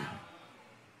poison.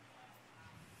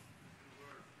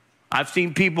 I've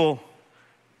seen people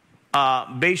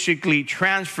basically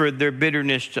transfer their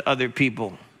bitterness to other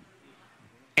people.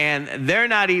 And they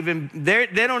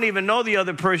don't even know the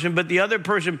other person, but the other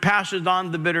person passes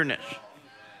on the bitterness.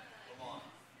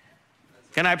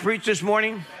 Can I preach this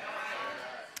morning?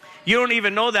 You don't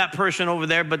even know that person over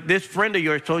there, but this friend of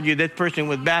yours told you this person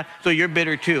was bad, so you're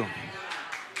bitter too.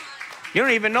 You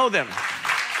don't even know them.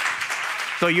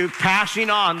 So you're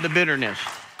passing on the bitterness.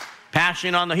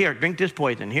 Passing on here, drink this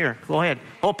poison. Here, go ahead.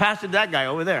 Oh, pass it to that guy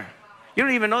over there. You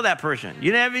don't even know that person.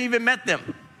 You never even met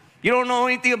them. You don't know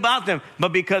anything about them.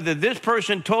 But because of this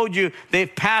person told you,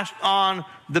 they've passed on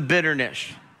the bitterness.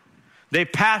 They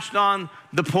passed on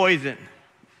the poison.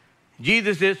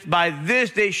 Jesus says, by this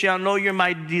they shall know you're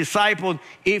my disciples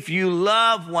if you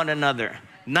love one another.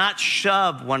 Not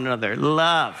shove one another.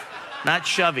 Love, not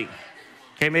shoving.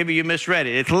 Okay, maybe you misread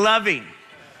it. It's loving.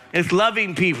 It's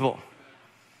loving people.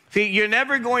 See, you're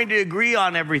never going to agree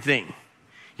on everything.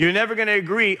 You're never going to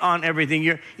agree on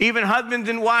everything. Even husbands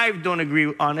and wives don't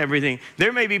agree on everything.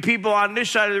 There may be people on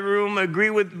this side of the room agree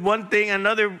with one thing,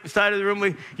 another side of the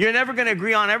room. You're never going to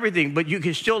agree on everything, but you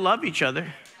can still love each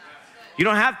other. You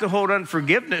don't have to hold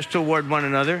unforgiveness toward one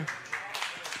another.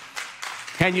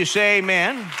 Can you say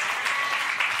amen?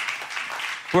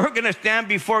 We're going to stand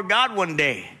before God one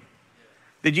day.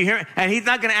 Did you hear it? And he's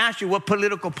not going to ask you what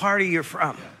political party you're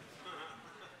from.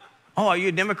 Oh, are you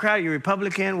a Democrat? Are you a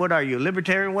Republican? What are you?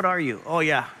 Libertarian? What are you? Oh,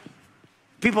 yeah.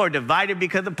 People are divided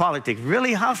because of politics.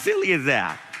 Really? How silly is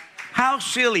that? How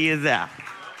silly is that?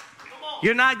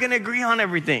 You're not going to agree on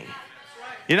everything.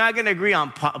 You're not going to agree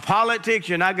on politics.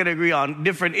 You're not going to agree on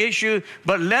different issues.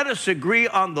 But let us agree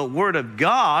on the Word of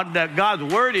God, that God's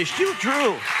Word is still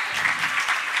true.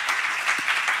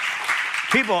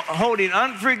 People holding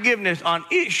unforgiveness on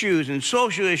issues and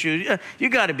social issues. You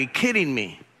got to be kidding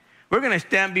me. We're going to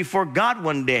stand before God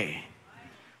one day.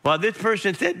 Well, this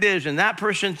person said this and that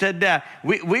person said that.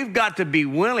 We've got to be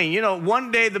willing. You know,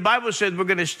 one day the Bible says we're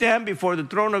going to stand before the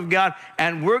throne of God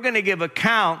and we're going to give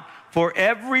account for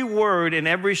every word and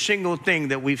every single thing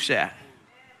that we've said.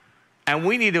 And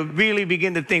we need to really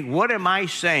begin to think, what am I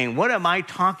saying? What am I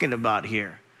talking about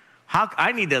here?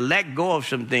 I need to let go of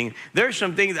some things. There's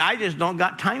some things I just don't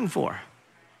got time for.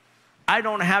 I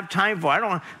don't have time for.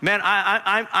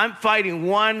 I'm fighting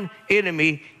one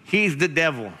enemy. He's the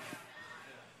devil.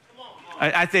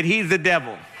 I said he's the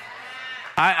devil.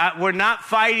 We're not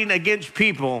fighting against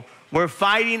people. We're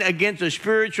fighting against a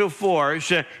spiritual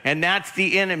force, and that's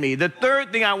the enemy. The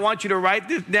third thing I want you to write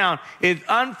this down is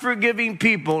unforgiving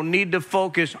people need to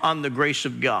focus on the grace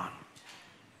of God.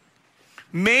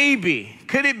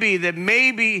 Could it be that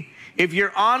maybe if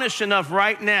you're honest enough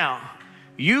right now,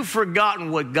 you've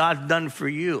forgotten what God's done for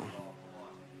you.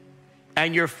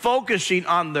 And you're focusing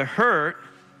on the hurt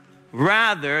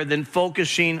rather than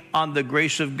focusing on the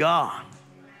grace of God.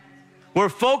 We're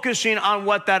focusing on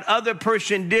what that other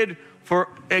person did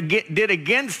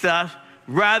against us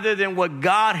rather than what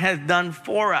God has done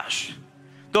for us.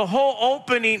 The whole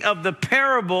opening of the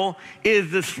parable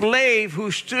is the slave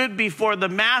who stood before the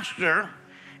master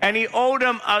and he owed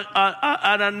him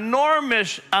an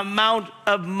enormous amount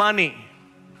of money.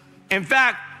 In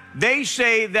fact, they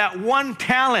say that one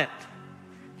talent,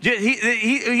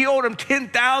 he owed him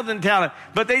 10,000 talents,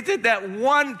 but they said that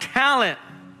one talent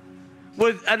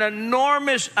was an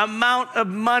enormous amount of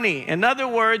money. In other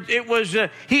words, it was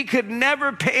he could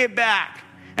never pay it back.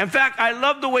 In fact, I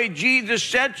love the way Jesus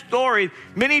said stories.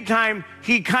 Many times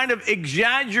he kind of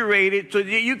exaggerated so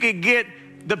that you could get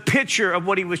the picture of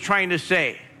what he was trying to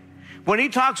say. When he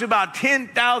talks about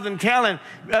 10,000 talents,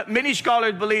 many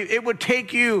scholars believe it would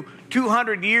take you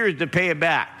 200 years to pay it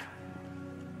back.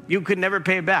 You could never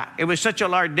pay it back. It was such a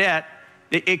large debt,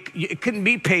 it couldn't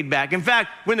be paid back. In fact,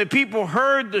 when the people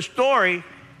heard the story,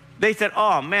 they said,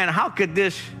 oh man, how could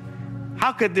this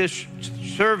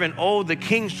servant owe the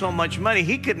king so much money?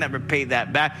 He could never pay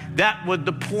that back. That was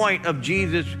the point of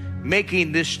Jesus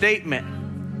making this statement.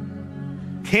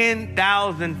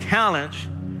 10,000 talents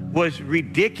was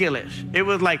ridiculous. It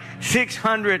was like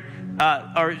 600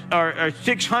 or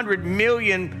 600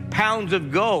 million pounds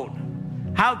of gold.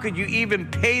 How could you even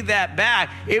pay that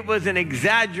back? It was an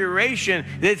exaggeration.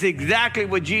 That's exactly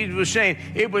what Jesus was saying.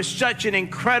 It was such an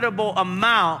incredible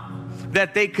amount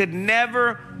that they could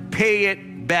never pay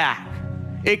it back.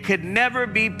 It could never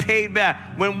be paid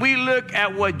back. When we look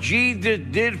at what Jesus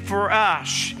did for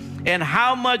us and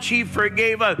how much he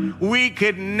forgave us, we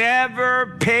could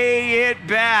never pay it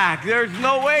back. There's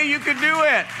no way you could do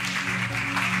it.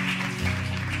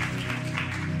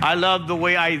 I love the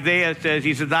way Isaiah says,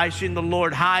 he says, I seen the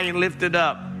Lord high and lifted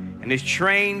up, and his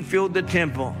train filled the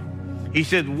temple. He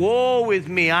said, woe is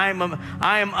me, I am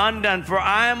undone, for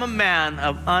I am a man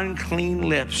of unclean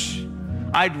lips.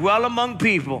 I dwell among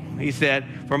people, he said,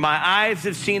 for my eyes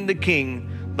have seen the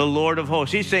King, the Lord of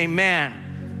hosts. He's saying,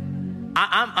 man,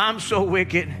 I'm so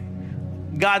wicked.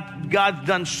 God's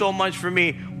done so much for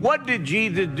me. What did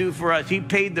Jesus do for us? He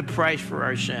paid the price for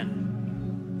our sin.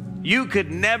 You could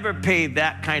never pay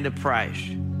that kind of price.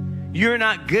 You're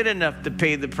not good enough to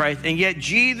pay the price. And yet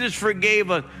Jesus forgave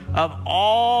us of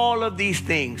all of these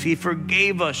things. He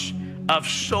forgave us of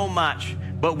so much.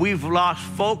 But we've lost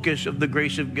focus of the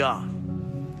grace of God.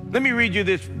 Let me read you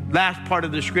this last part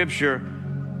of the scripture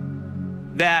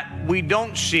that we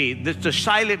don't see. That's the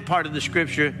silent part of the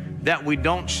scripture that we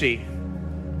don't see.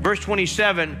 Verse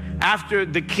 27, after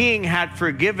the king had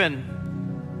forgiven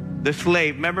the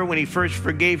slave, remember when he first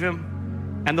forgave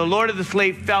him? And the Lord of the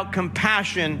slave felt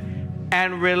compassion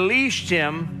and released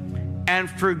him and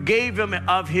forgave him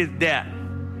of his debt.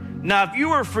 Now, if you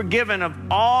were forgiven of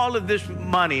all of this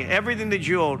money, everything that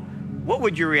you owed, what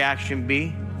would your reaction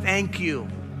be? Thank you.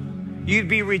 You'd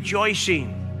be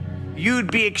rejoicing.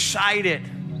 You'd be excited.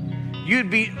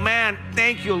 You'd be, man,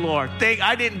 thank you, Lord.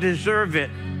 I didn't deserve it,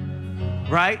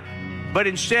 right? But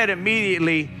instead,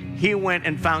 immediately, he went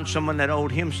and found someone that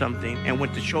owed him something and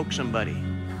went to choke somebody.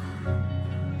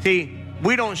 See,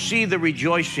 we don't see the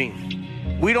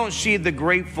rejoicing. We don't see the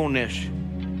gratefulness.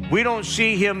 We don't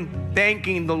see him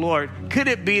thanking the Lord. Could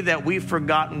it be that we've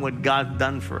forgotten what God's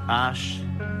done for us?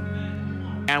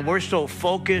 And we're so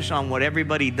focused on what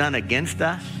everybody done against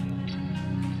us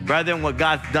rather than what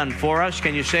God's done for us.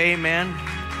 Can you say amen?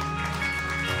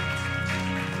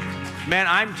 Man,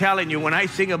 I'm telling you, when I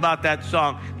sing about that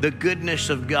song, the goodness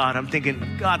of God, I'm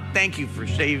thinking, God, thank you for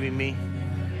saving me.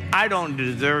 I don't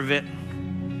deserve it.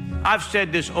 I've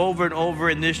said this over and over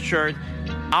in this church.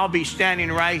 I'll be standing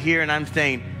right here and I'm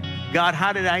saying, God,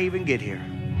 how did I even get here?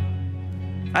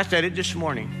 I said it this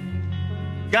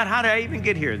morning. God, how did I even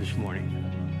get here this morning?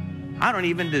 I don't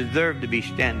even deserve to be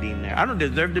standing there. I don't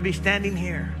deserve to be standing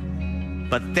here.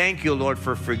 But thank you, Lord,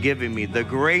 for forgiving me. The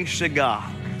grace of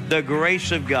God. The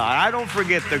grace of God. I don't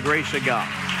forget the grace of God.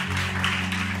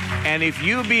 And if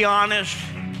you be honest,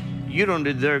 you don't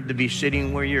deserve to be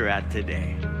sitting where you're at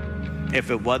today if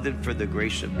it wasn't for the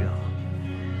grace of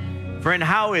God. Friend,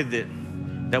 how is it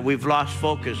that we've lost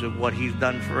focus of what he's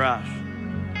done for us,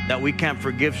 that we can't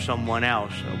forgive someone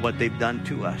else of what they've done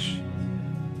to us?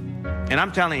 And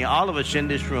I'm telling you, all of us in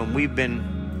this room, we've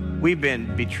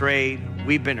been betrayed,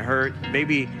 we've been hurt,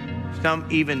 maybe some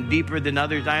even deeper than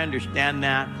others. I understand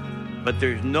that. But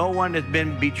there's no one that's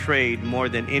been betrayed more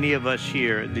than any of us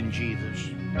here than Jesus.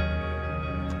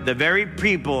 The very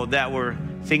people that were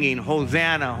singing,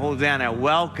 Hosanna, Hosanna,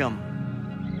 welcome,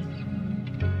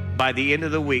 by the end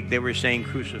of the week, they were saying,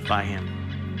 crucify him.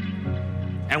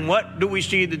 And what do we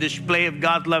see? The display of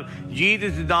God's love.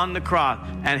 Jesus is on the cross,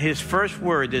 and his first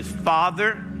word is,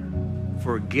 Father,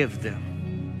 forgive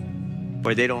them,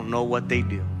 for they don't know what they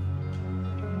do.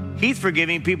 He's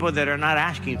forgiving people that are not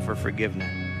asking for forgiveness.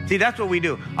 See, that's what we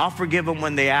do. I'll forgive them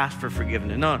when they ask for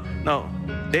forgiveness. No.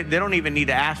 They don't even need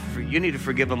to ask for. You need to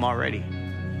forgive them already.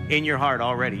 In your heart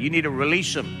already. You need to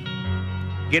release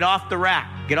them. Get off the rack.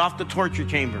 Get off the torture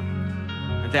chamber.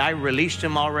 And say, I released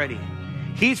them already.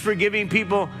 He's forgiving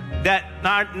people that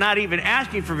not even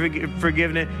asking for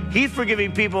forgiveness. He's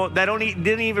forgiving people that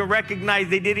didn't even recognize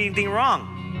they did anything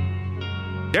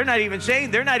wrong. They're not even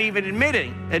saying, they're not even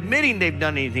admitting they've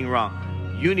done anything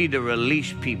wrong. You need to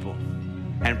release people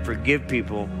and forgive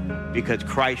people because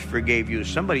Christ forgave you.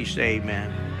 Somebody say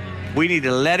amen. We need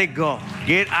to let it go.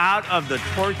 Get out of the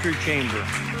torture chamber.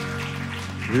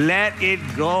 Let it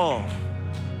go.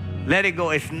 Let it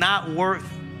go. It's not worth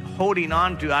holding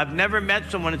on to. I've never met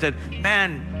someone that said,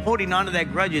 man, holding on to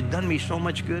that grudge has done me so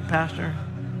much good, Pastor.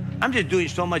 I'm just doing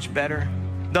so much better.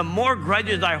 The more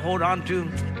grudges I hold on to,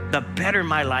 the better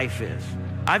my life is.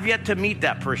 I've yet to meet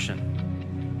that person.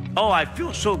 Oh, I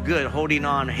feel so good holding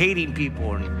on, hating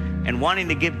people and wanting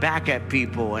to get back at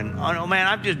people. And, oh, man,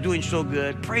 I'm just doing so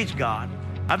good. Praise God.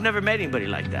 I've never met anybody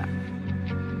like that.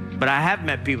 But I have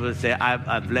met people that say,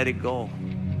 I've let it go,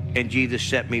 and Jesus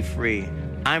set me free.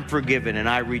 I'm forgiven, and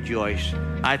I rejoice.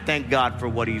 I thank God for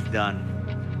what he's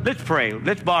done. Let's pray.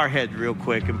 Let's bow our heads real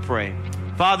quick and pray.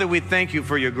 Father, we thank you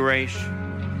for your grace.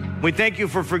 We thank you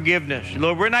for forgiveness.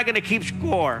 Lord, we're not going to keep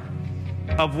score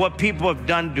of what people have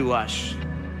done to us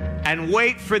and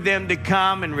wait for them to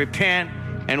come and repent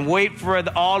and wait for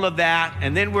all of that,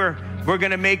 and then we're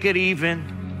going to make it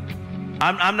even.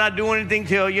 I'm not doing anything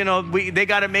till, they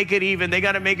got to make it even. They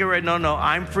got to make it right. No,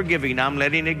 I'm forgiving. I'm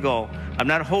letting it go. I'm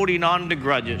not holding on to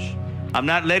grudges. I'm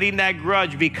not letting that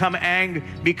grudge become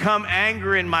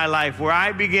anger in my life where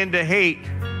I begin to hate.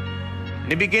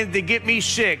 And it begins to get me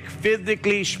sick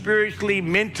physically, spiritually,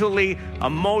 mentally,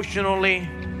 emotionally.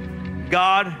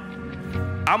 God,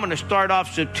 I'm going to start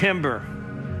off September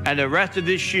and the rest of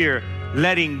this year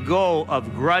letting go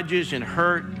of grudges and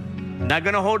hurt. Not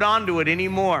going to hold on to it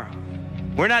anymore.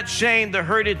 We're not saying the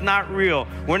hurt is not real.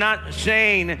 We're not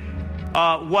saying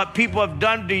what people have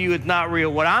done to you is not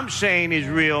real. What I'm saying is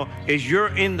real is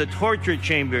you're in the torture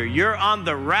chamber. You're on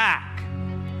the rack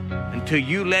until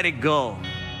you let it go.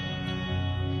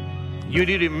 You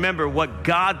need to remember what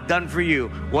God done for you.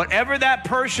 Whatever that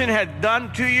person has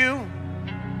done to you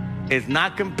is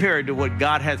not compared to what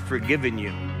God has forgiven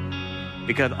you.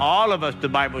 Because all of us, the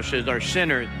Bible says, are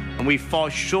sinners, and we fall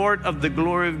short of the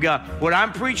glory of God. What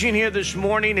I'm preaching here this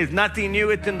morning is nothing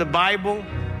new. It's in the Bible.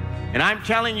 And I'm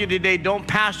telling you today, don't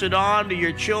pass it on to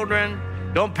your children.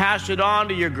 Don't pass it on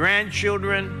to your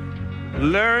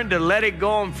grandchildren. Learn to let it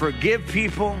go and forgive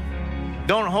people.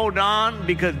 Don't hold on,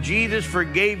 because Jesus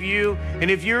forgave you.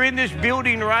 And if you're in this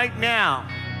building right now,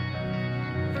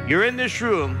 you're in this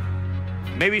room,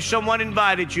 maybe someone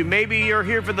invited you, maybe you're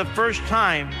here for the first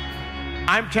time,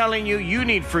 I'm telling you, you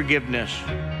need forgiveness.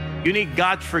 You need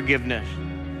God's forgiveness.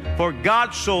 For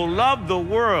God so loved the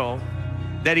world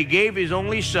that he gave his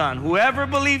only son. Whoever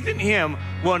believes in him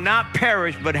will not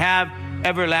perish but have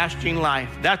everlasting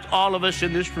life. That's all of us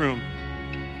in this room.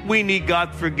 We need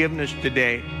God's forgiveness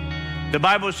today. The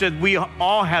Bible says we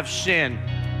all have sinned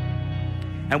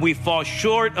and we fall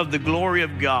short of the glory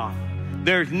of God.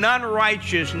 There's none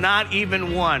righteous, not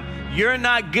even one. You're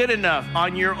not good enough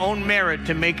on your own merit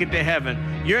to make it to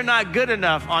heaven. You're not good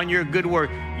enough on your good work.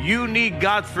 You need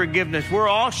God's forgiveness. We're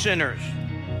all sinners.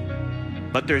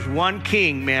 But there's one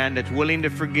king, man, that's willing to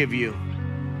forgive you.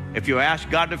 If you ask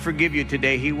God to forgive you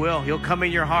today, he will. He'll come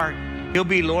in your heart. He'll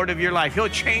be Lord of your life. He'll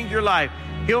change your life.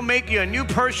 He'll make you a new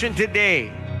person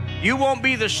today. You won't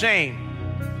be the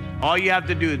same. All you have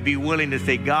to do is be willing to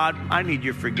say, God, I need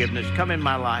your forgiveness. Come in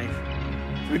my life.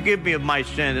 Forgive me of my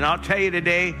sins. And I'll tell you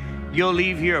today, you'll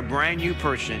leave here a brand new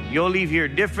person. You'll leave here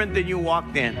different than you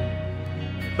walked in.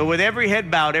 So with every head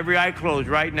bowed, every eye closed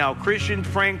right now, Christians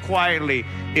praying quietly,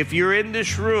 if you're in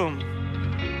this room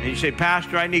and you say,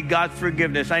 Pastor, I need God's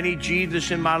forgiveness. I need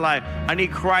Jesus in my life. I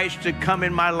need Christ to come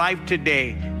in my life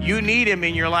today. You need him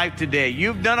in your life today.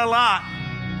 You've done a lot.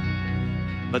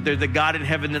 But there's a God in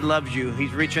heaven that loves you.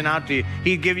 He's reaching out to you.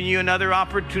 He's giving you another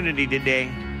opportunity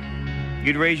today.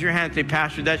 You'd raise your hand and say,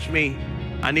 Pastor, that's me.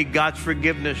 I need God's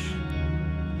forgiveness.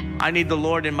 I need the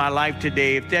Lord in my life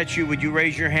today. If that's you, would you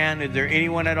raise your hand? Is there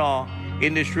anyone at all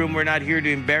in this room? We're not here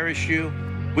to embarrass you.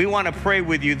 We want to pray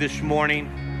with you this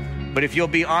morning. But if you'll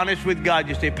be honest with God,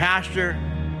 just say, Pastor,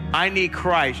 I need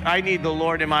Christ. I need the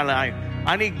Lord in my life.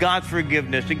 I need God's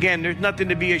forgiveness. Again, there's nothing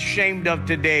to be ashamed of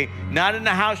today. Not in the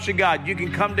house of God. You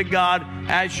can come to God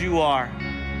as you are.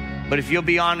 But if you'll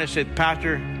be honest, say,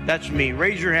 Pastor, that's me.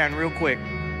 Raise your hand real quick.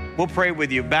 We'll pray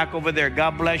with you. Back over there.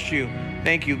 God bless you.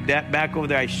 Thank you. Back over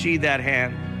there. I see that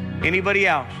hand. Anybody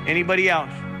else? Anybody else?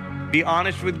 Be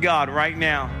honest with God right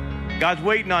now. God's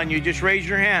waiting on you. Just raise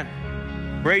your hand.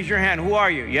 Raise your hand. Who are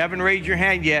you? You haven't raised your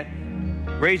hand yet.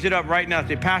 Raise it up right now.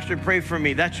 Say, Pastor, pray for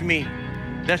me. That's me.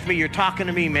 That's me. You're talking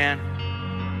to me, man.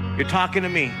 You're talking to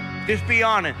me. Just be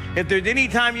honest. If there's any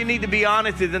time you need to be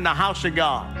honest, it's in the house of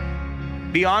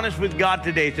God. Be honest with God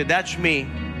today. Say, that's me.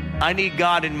 I need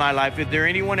God in my life. Is there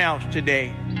anyone else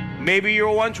today? Maybe you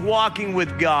were once walking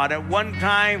with God. At one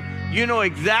time, you know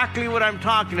exactly what I'm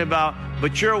talking about,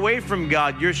 but you're away from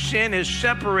God. Your sin has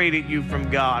separated you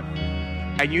from God.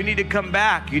 And you need to come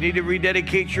back. You need to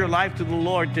rededicate your life to the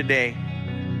Lord today.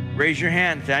 Raise your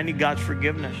hand. Say, I need God's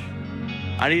forgiveness.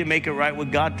 I need to make it right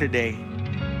with God today.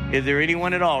 Is there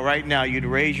anyone at all right now? You'd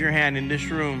raise your hand in this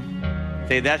room.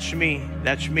 Say, that's me.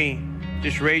 That's me.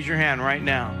 Just raise your hand right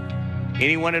now.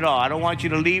 Anyone at all. I don't want you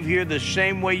to leave here the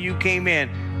same way you came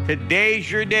in. Today's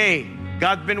your day.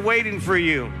 God's been waiting for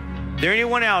you. Is there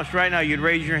anyone else right now? You'd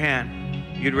raise your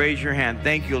hand. you'd raise your hand.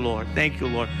 Thank you, Lord. Thank you,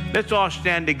 Lord. Let's all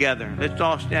stand together. Let's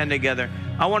all stand together.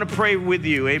 I want to pray with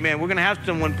you. Amen. We're going to have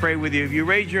someone pray with you. If you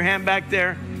raise your hand back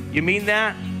there, you mean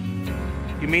that?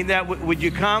 You mean that? Would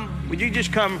you come? Would you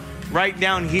just come right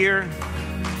down here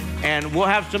and we'll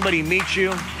have somebody meet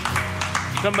you?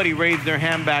 Somebody raise their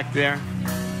hand back there.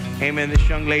 Amen. This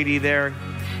young lady there.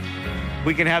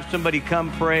 We can have somebody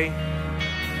come pray.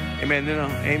 Amen. No,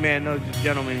 amen. No,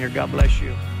 gentleman here. God bless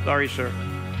you. Sorry, sir.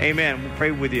 Amen. We'll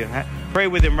pray with you. Pray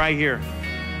with him right here.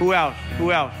 Who else?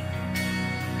 Who else?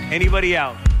 Anybody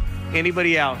else?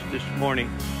 Anybody else this morning?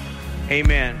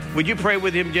 Amen. Would you pray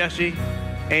with him, Jesse?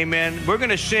 Amen. We're going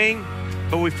to sing,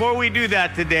 but before we do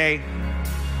that today,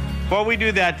 I'm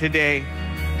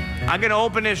going to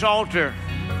open this altar.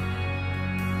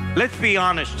 Let's be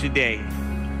honest today.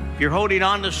 If you're holding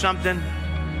on to something,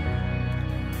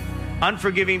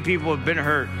 unforgiving people have been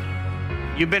hurt.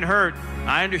 You've been hurt.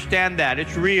 I understand that.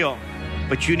 It's real.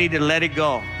 But you need to let it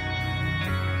go.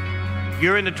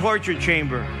 You're in the torture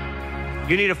chamber.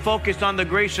 You need to focus on the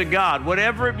grace of God.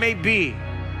 Whatever it may be,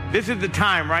 this is the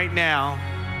time right now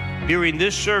during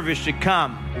this service to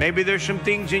come. Maybe there's some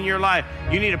things in your life.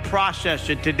 You need to process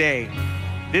it today.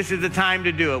 This is the time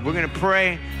to do it. We're going to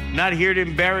pray. We're not here to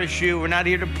embarrass you. We're not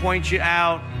here to point you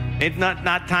out. It's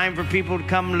not time for people to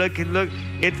come look.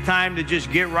 It's time to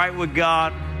just get right with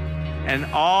God. And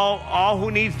all who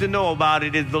needs to know about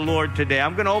it is the Lord today.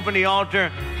 I'm going to open the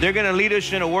altar. They're going to lead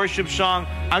us in a worship song.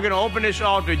 I'm going to open this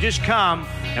altar. Just come,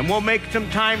 and we'll make some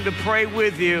time to pray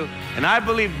with you. And I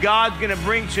believe God's going to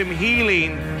bring some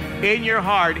healing in your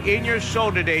heart, in your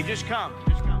soul today. Just come.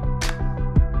 Just come.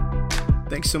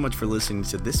 Thanks so much for listening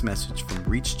to this message from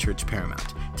Reach Church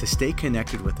Paramount. To stay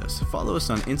connected with us, follow us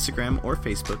on Instagram or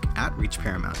Facebook at Reach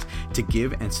Paramount. To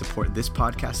give and support this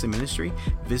podcast and ministry,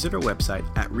 visit our website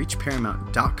at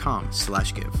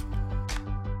reachparamount.com/give.